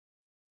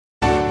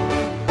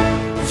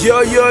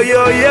Yo, yo,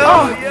 yo, yo.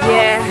 Oh,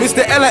 yeah.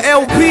 Mr.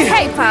 Lil P.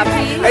 Hey, Poppy.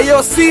 Hey,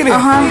 yo, Ciney.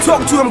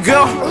 Talk to him,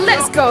 girl.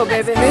 Let's go,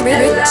 baby.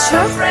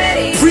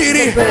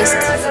 Pretty.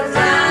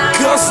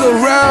 Girls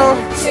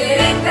around.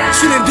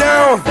 Chilling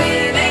down.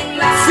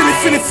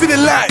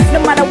 Feeling like. No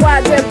matter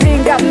what they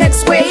bring up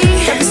next way.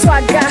 Every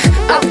swagger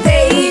up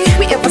there.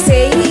 We ever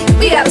say,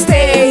 we gotta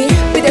stay.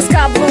 Be the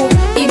sky blue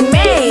in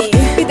May.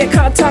 Be the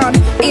carton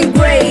in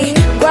gray.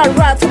 Go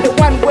right through the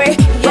one way.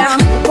 Yeah.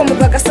 Come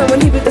back as someone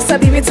with the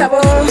sabi with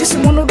tabo. This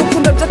mono do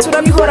kunda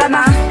tatura mi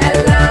horana. A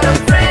lot of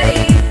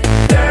pretty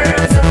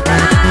girls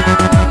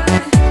around.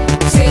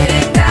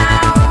 Sitting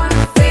down,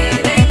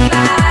 feeling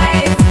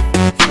like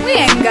we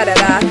ain't got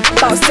it all,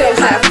 but still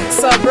have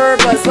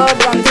suburbs,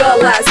 urban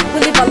dwellers.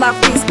 We live a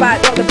life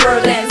inspired of the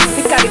Berlins.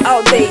 We got it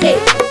all day,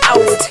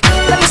 out.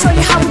 Let me show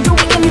you how we do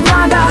it in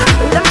Rwanda.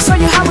 Let me show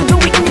you how we do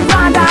it in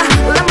Rwanda.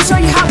 Let me show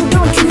you how we do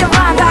it in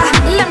Rwanda.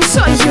 Let me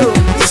show you.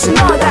 You should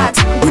know that.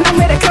 We know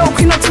where to go,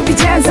 we know to be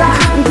genza.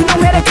 We know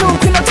where to go,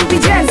 we know to be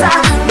genza.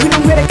 We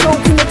know where to go,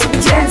 we know to be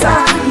genza.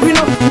 We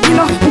know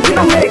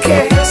where to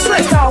go.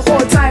 Stressed out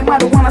whole time, I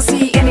don't wanna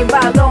see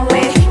anybody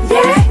lonely.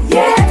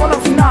 Yeah. All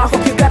of you now, I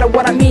hope you got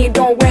what I need.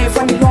 Don't wait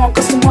for me long,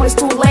 cause tomorrow's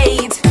too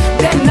late.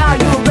 Then now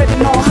you already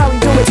know how we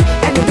do it,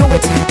 and you do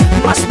it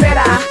much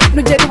better.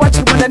 No matter what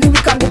you wanna do, we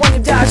can do what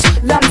you judge.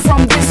 Learn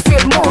from this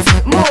field, move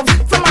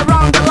from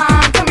around the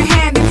line, coming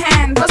hand in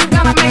hand. Cause we're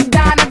gonna make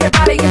down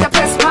everybody in the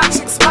place. Smart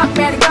chicks, smart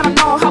man, gotta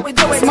know how we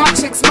do it. Smart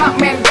chicks, smart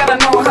man, gotta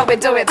know how we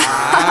do it.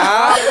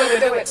 How we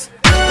do it.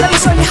 Let me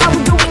show you how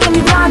we do it in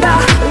Rwanda.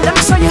 Let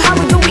me show you how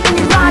we do it in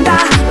Rwanda.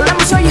 Let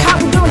me show you how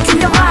we do it in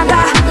Rwanda.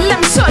 Let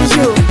me show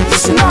you. You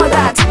should know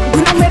that.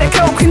 We know where to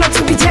go, we know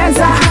to be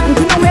genza.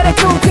 We know where to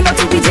go, we know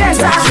to be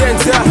genza.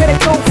 Where to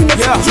go, we know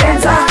to be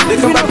genza. They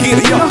come back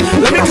in, yo.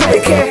 Let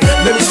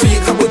me show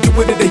you how we do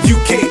it in the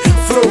UK.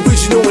 Flow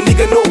original, a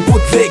nigga no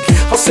bootleg.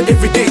 Hustle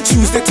every day,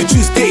 Tuesday to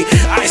Tuesday.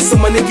 I saw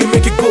my nigga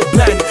make it go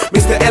blind.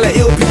 Mr.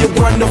 Lil P, you're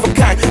one of a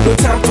kind. No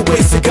time to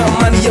waste, I got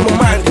money in my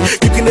mind.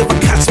 You can never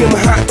catch me, my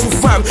heart too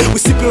fine. We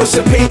sipping on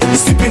champagne, we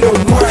sipping on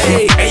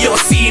wine. Hey, yo,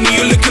 Ciney,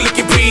 you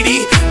looking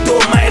pretty.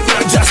 Don't mind,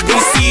 now just be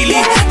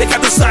silly. They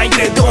got the sign,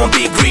 yeah, don't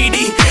be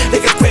greedy.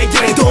 They got quick,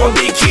 yeah, don't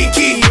be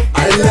kiki.